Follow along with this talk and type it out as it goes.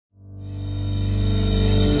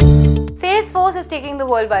Salesforce is taking the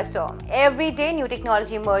world by storm. Every day, new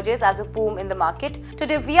technology emerges as a boom in the market.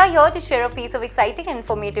 Today, we are here to share a piece of exciting and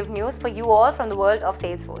informative news for you all from the world of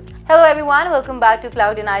Salesforce. Hello everyone, welcome back to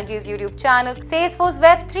Cloud Energies YouTube channel. Salesforce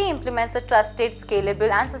Web3 implements a trusted, scalable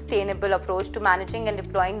and sustainable approach to managing and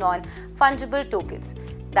deploying non-fungible tokens,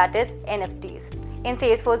 that is NFTs. In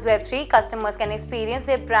Salesforce Web3, customers can experience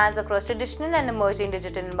their brands across traditional and emerging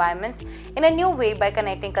digital environments in a new way by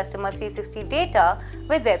connecting customer 360 data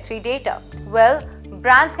with Web3 data. Well,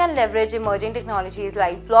 brands can leverage emerging technologies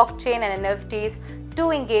like blockchain and NFTs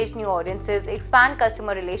to engage new audiences, expand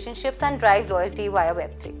customer relationships, and drive loyalty via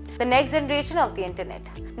Web3, the next generation of the internet.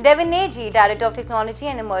 Devin Nagy, Director of Technology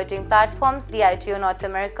and Emerging Platforms, DIGO North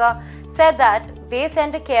America, said that they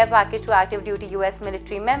sent a care package to active duty US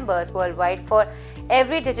military members worldwide for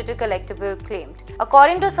every digital collectible claimed.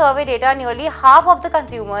 According to survey data, nearly half of the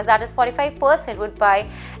consumers, that is 45%, would buy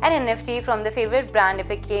an NFT from their favorite brand if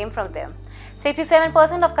it came from them.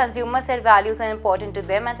 67% of consumers said values are important to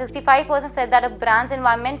them, and 65% said that a brand's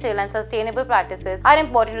environmental and sustainable practices are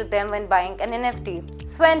important to them when buying an NFT.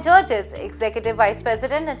 Sven Georges, Executive Vice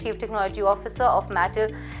President and Chief Technology Officer of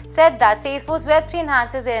Mattel, said that Salesforce Web3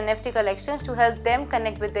 enhances their NFT collections to help them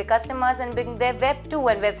connect with their customers and bring their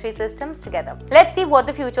Web2 and Web3 systems together. Let's see what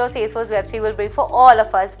the future of Salesforce Web3 will bring for all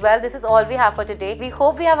of us. Well, this is all we have for today. We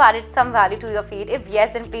hope we have added some value to your feed. If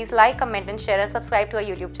yes, then please like, comment and share and subscribe to our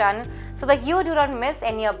YouTube channel so that you do not miss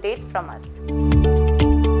any updates from us.